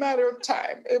coming. It was a matter of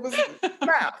time. It was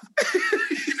math.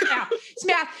 It's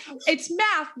math. It's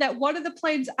math that one of the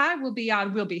planes I will be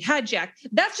on will be hijacked.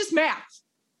 That's just math.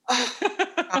 Oh,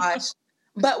 gosh.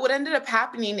 But what ended up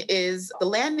happening is the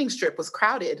landing strip was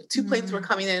crowded. 2 planes were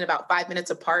coming in about 5 minutes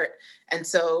apart. And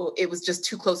so it was just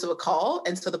too close of a call.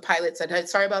 And so the pilot said, hey,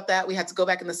 sorry about that. We had to go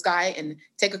back in the sky and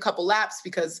take a couple laps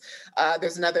because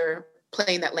there's another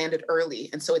plane that landed early.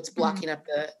 And so it's blocking up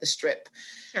the strip.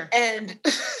 Sure. And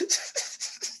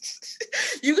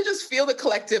you could just feel the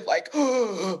collective, like,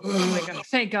 oh my God.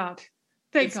 Thank God.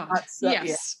 Thank God.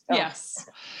 Yes. Yeah. Yes.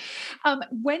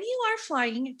 When you are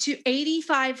flying to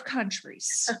 85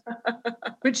 countries,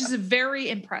 which is very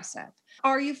impressive,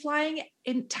 are you flying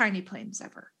in tiny planes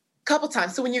ever? A couple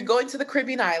times. So when you're going to the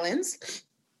Caribbean islands,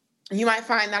 you might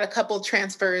find that a couple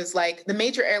transfers, like the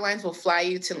major airlines will fly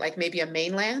you to like maybe a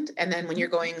mainland. And then when you're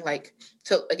going like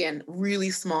to, again, really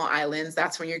small islands,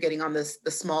 that's when you're getting on the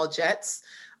small jets.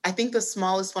 I think the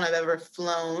smallest one I've ever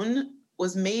flown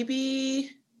was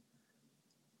maybe,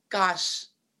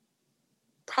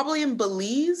 probably in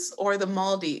Belize or the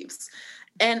Maldives.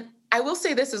 And I will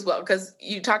say this as well, because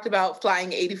you talked about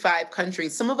flying 85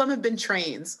 countries. Some of them have been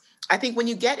trains. I think when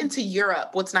you get into Europe,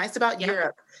 what's nice about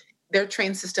Europe, their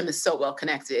train system is so well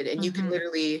connected, and you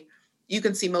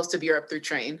can see most of Europe through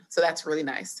train. So that's really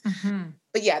nice.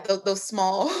 But yeah, those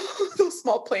small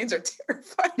planes are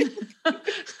terrifying.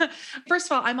 First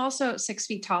of all, I'm also 6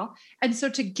 feet tall. And so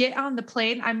to get on the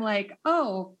plane, I'm like,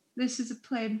 oh, this is a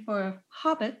plane for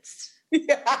hobbits. And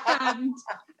I'm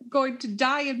going to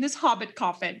die in this hobbit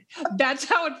coffin. That's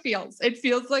how it feels. It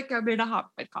feels like I'm in a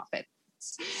hobbit coffin.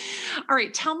 All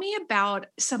right. Tell me about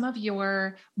some of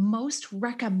your most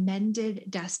recommended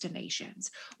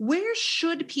destinations. Where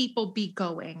should people be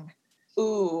going?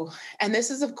 Ooh, and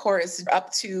this is, of course,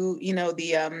 up to,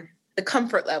 the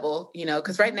comfort level,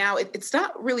 because right now it's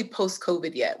not really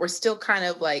post-COVID yet. We're still kind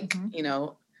of like,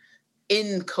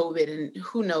 in COVID, and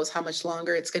who knows how much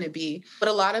longer it's going to be. But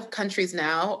a lot of countries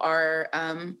now are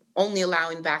only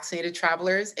allowing vaccinated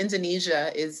travelers. Indonesia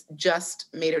is just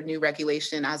made a new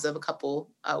regulation as of a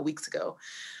couple weeks ago.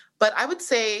 But I would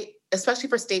say, especially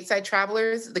for stateside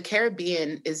travelers, the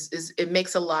Caribbean it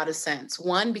makes a lot of sense.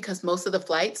 One, because most of the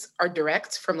flights are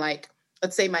direct from, like,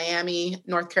 let's say Miami,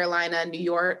 North Carolina, New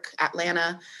York,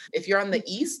 Atlanta. If you're on the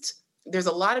East, there's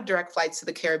a lot of direct flights to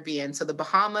the Caribbean. So the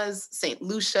Bahamas, St.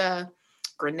 Lucia,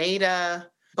 Grenada,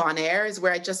 Bonaire is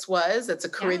where I just was. That's a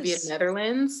Caribbean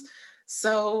Netherlands.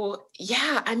 So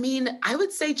yeah, I mean, I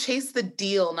would say chase the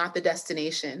deal, not the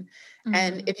destination. Mm-hmm.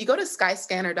 And if you go to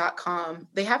skyscanner.com,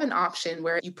 they have an option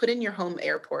where you put in your home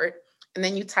airport and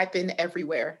then you type in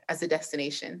everywhere as a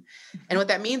destination. Mm-hmm. And what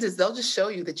that means is they'll just show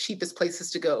you the cheapest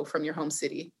places to go from your home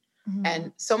city. Mm-hmm.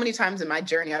 And so many times in my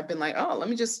journey, I've been like, oh,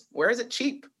 where is it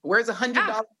cheap? Where's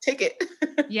 $100 ticket?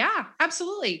 Yeah,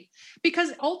 absolutely.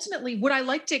 Because ultimately, would I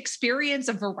like to experience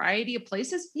a variety of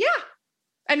places? Yeah.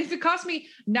 And if it costs me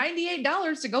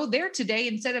 $98 to go there today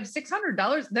instead of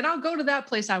 $600, then I'll go to that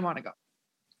place I want to go.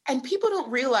 And people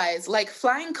don't realize, like,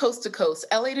 flying coast to coast,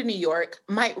 LA to New York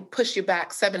might push you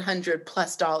back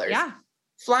 $700+. Yeah.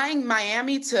 Flying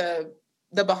Miami to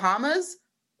the Bahamas,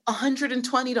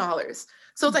 $120.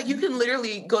 So it's like you can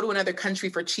literally go to another country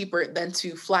for cheaper than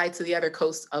to fly to the other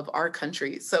coast of our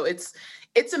country. So it's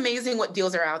amazing what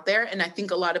deals are out there. And I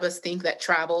think a lot of us think that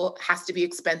travel has to be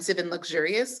expensive and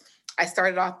luxurious. I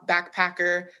started off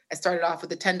backpacker. I started off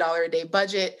with a $10 a day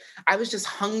budget. I was just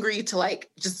hungry to, like,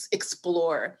 just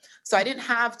explore. So I didn't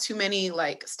have too many,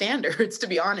 like, standards, to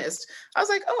be honest. I was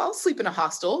like, oh, I'll sleep in a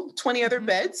hostel, 20 other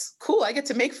beds. Cool. I get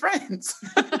to make friends.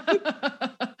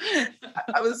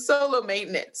 I was so low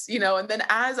maintenance, and then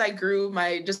as I grew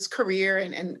my just career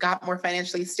and got more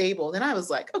financially stable, then I was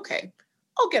like, okay,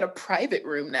 I'll get a private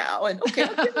room now. And okay,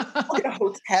 I'll get a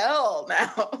hotel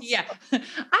now. Yeah.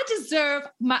 I deserve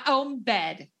my own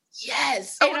bed.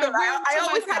 Yes. Oh, no, I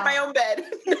always had my own bed.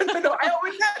 No, I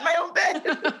always had my own bed.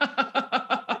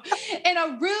 In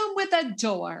a room with a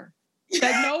door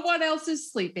that no one else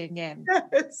is sleeping in.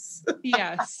 Yes.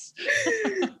 Yes.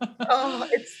 Oh,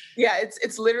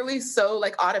 it's literally so,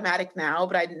 like, automatic now,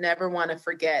 but I never want to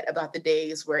forget about the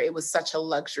days where it was such a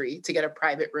luxury to get a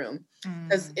private room.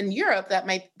 Because in Europe, that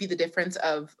might be the difference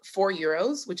of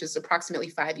 €4, which is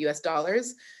approximately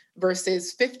 $5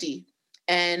 versus 50.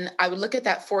 And I would look at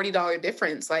that $40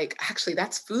 difference. Like, actually,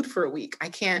 that's food for a week. I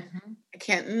gotta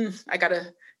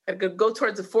go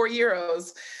towards the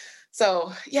 €4.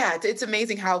 So yeah, it's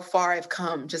amazing how far I've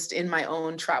come just in my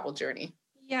own travel journey.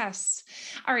 Yes.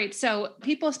 All right. So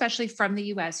people, especially from the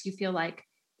US, you feel like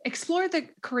explore the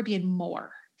Caribbean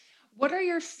more. What are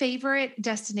your favorite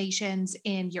destinations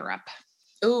in Europe?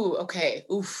 Ooh, okay.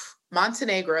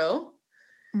 Montenegro,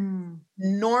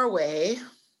 Norway,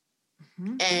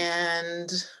 and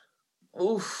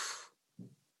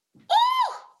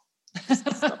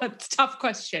It's a tough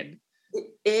question. It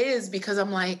is, because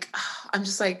I'm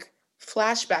just like,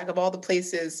 flashback of all the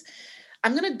places.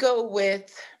 I'm going to go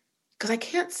with, because I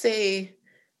can't say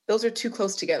those are too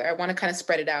close together. I want to kind of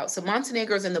spread it out. So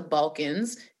Montenegro is in the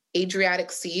Balkans,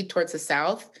 Adriatic Sea towards the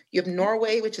south. You have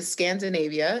Norway, which is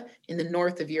Scandinavia in the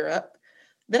north of Europe.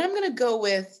 Then I'm going to go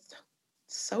with,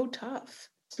 so tough.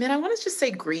 Man, I want to just say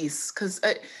Greece, because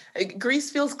Greece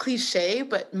feels cliche,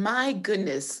 but my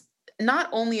goodness, not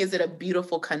only is it a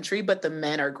beautiful country, but the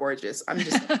men are gorgeous. I'm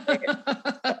just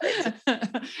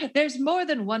There's more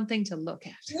than one thing to look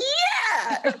at.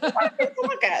 Yeah, one thing to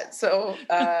look at. So,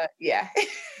 yeah.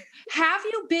 Have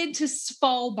you been to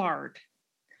Svalbard?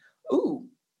 Ooh,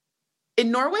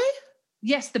 in Norway?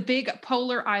 Yes, the big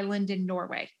polar island in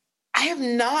Norway. I have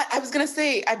not. I was gonna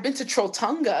say I've been to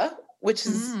Trolltunga, which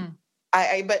is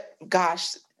but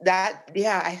gosh. I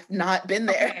have not been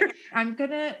there. Okay. I'm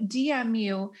going to DM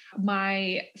you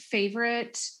my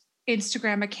favorite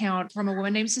Instagram account from a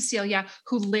woman named Cecilia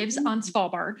who lives on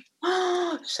Svalbard.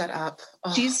 Shut up.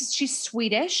 Oh. She's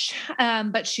Swedish,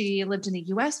 but she lived in the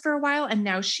US for a while, and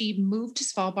now she moved to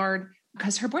Svalbard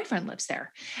because her boyfriend lives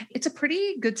there. It's a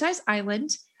pretty good sized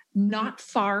island, not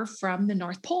far from the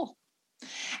North Pole.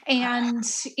 And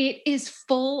it is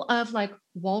full of, like,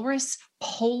 walrus,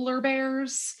 polar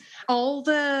bears, all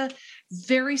the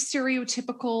very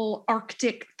stereotypical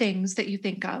Arctic things that you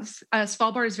think of.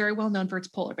 Svalbard is very well known for its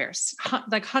polar bears,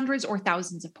 like hundreds or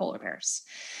thousands of polar bears.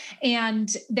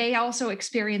 And they also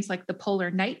experience, like, the polar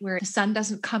night where the sun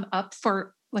doesn't come up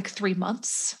for like 3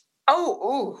 months.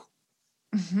 Oh,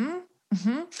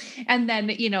 And then,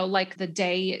 like the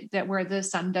day where the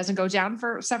sun doesn't go down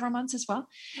for several months as well.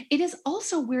 It is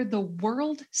also where the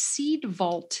World Seed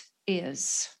Vault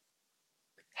is.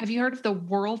 Have you heard of the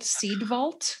World Seed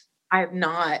Vault? I have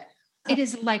not. It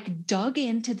is like dug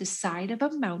into the side of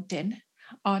a mountain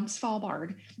on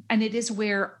Svalbard. And it is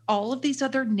where all of these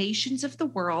other nations of the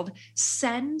world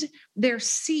send their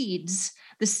seeds,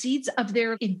 the seeds of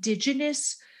their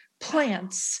indigenous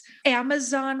plants,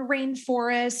 Amazon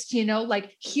rainforest,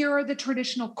 like here are the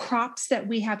traditional crops that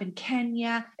we have in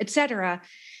Kenya, etc.,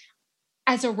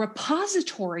 as a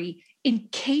repository in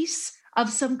case of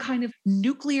some kind of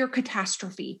nuclear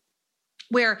catastrophe,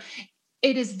 where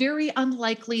it is very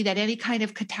unlikely that any kind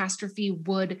of catastrophe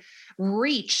would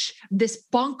reach this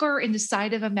bunker in the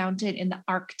side of a mountain in the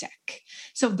Arctic.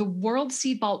 So the World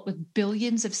Seed Vault with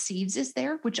billions of seeds is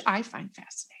there, which I find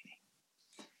fascinating.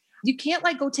 You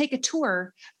can't go take a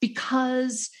tour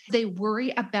because they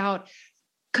worry about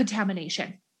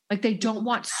contamination. They don't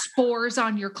want spores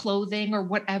on your clothing or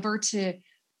whatever to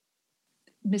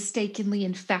mistakenly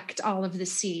infect all of the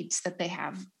seeds that they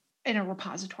have in a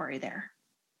repository there.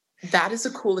 That is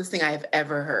the coolest thing I have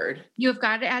ever heard. You have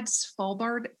got to add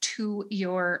Svalbard to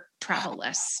your travel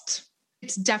list.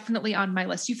 It's definitely on my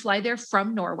list. You fly there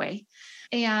from Norway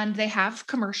and they have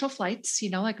commercial flights,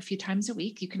 a few times a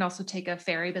week. You can also take a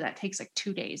ferry, but that takes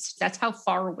 2 days. That's how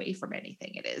far away from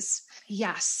anything it is.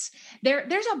 Yes,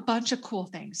 there's a bunch of cool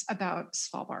things about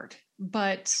Svalbard,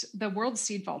 but the World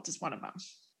Seed Vault is one of them.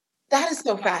 That is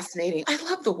so fascinating. I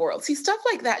love the world. See, stuff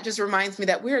like that just reminds me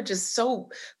that we're just so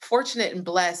fortunate and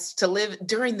blessed to live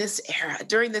during this era,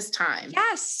 during this time.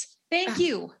 Yes. Thank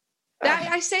you.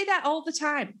 I say that all the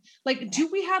time. Do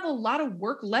we have a lot of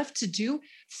work left to do?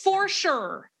 For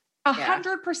sure.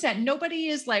 100%. Nobody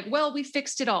is well, we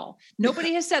fixed it all.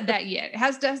 Nobody has said that yet.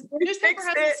 Newspaper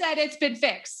hasn't said it's been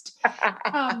fixed.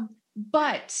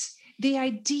 But the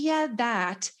idea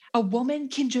that a woman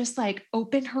can just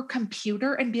open her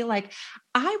computer and be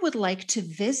I would like to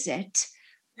visit,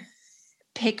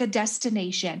 pick a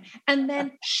destination, and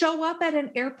then show up at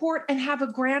an airport and have a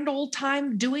grand old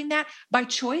time doing that by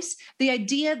choice. The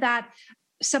idea that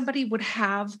somebody would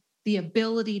have the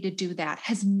ability to do that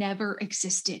has never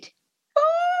existed.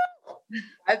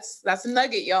 That's a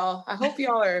nugget, y'all. I hope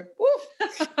y'all are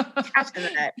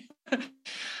catching that.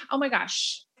 Oh my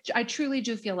gosh. I truly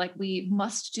do feel like we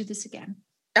must do this again.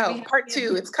 Oh, part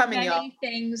 2. It's coming, y'all. Many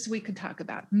things we could talk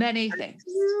about. Many things.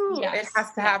 Yes, it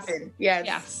has to happen.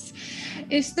 Yes.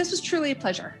 This was truly a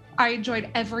pleasure. I enjoyed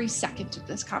every second of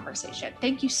this conversation.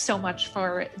 Thank you so much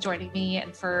for joining me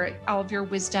and for all of your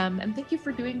wisdom. And thank you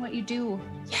for doing what you do.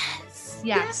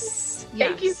 Yes.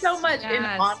 Thank you so much. In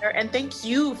honor. And thank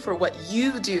you for what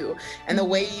you do and the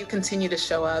way you continue to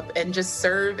show up and just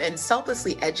serve and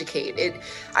selflessly educate.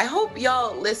 I hope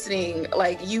y'all listening,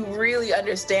 you really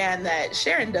understand that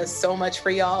Sharon does so much for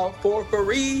y'all for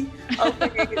free.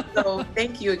 Okay. So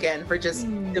thank you again for just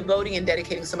devoting and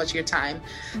dedicating so much of your time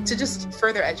to just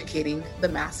further educating the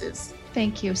masses.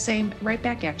 Thank you. Same, right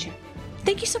back at you.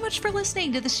 Thank you so much for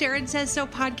listening to the Sharon Says So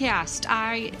podcast.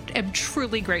 I am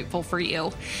truly grateful for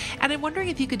you. And I'm wondering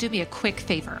if you could do me a quick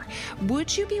favor.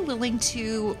 Would you be willing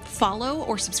to follow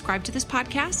or subscribe to this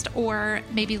podcast, or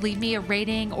maybe leave me a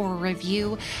rating or a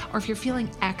review? Or if you're feeling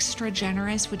extra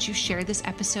generous, would you share this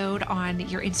episode on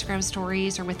your Instagram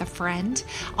stories or with a friend?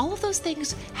 All of those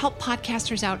things help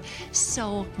podcasters out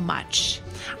so much.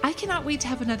 I cannot wait to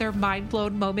have another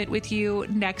mind-blown moment with you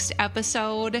next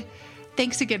episode.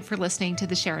 Thanks again for listening to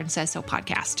the Sharon Says So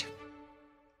podcast.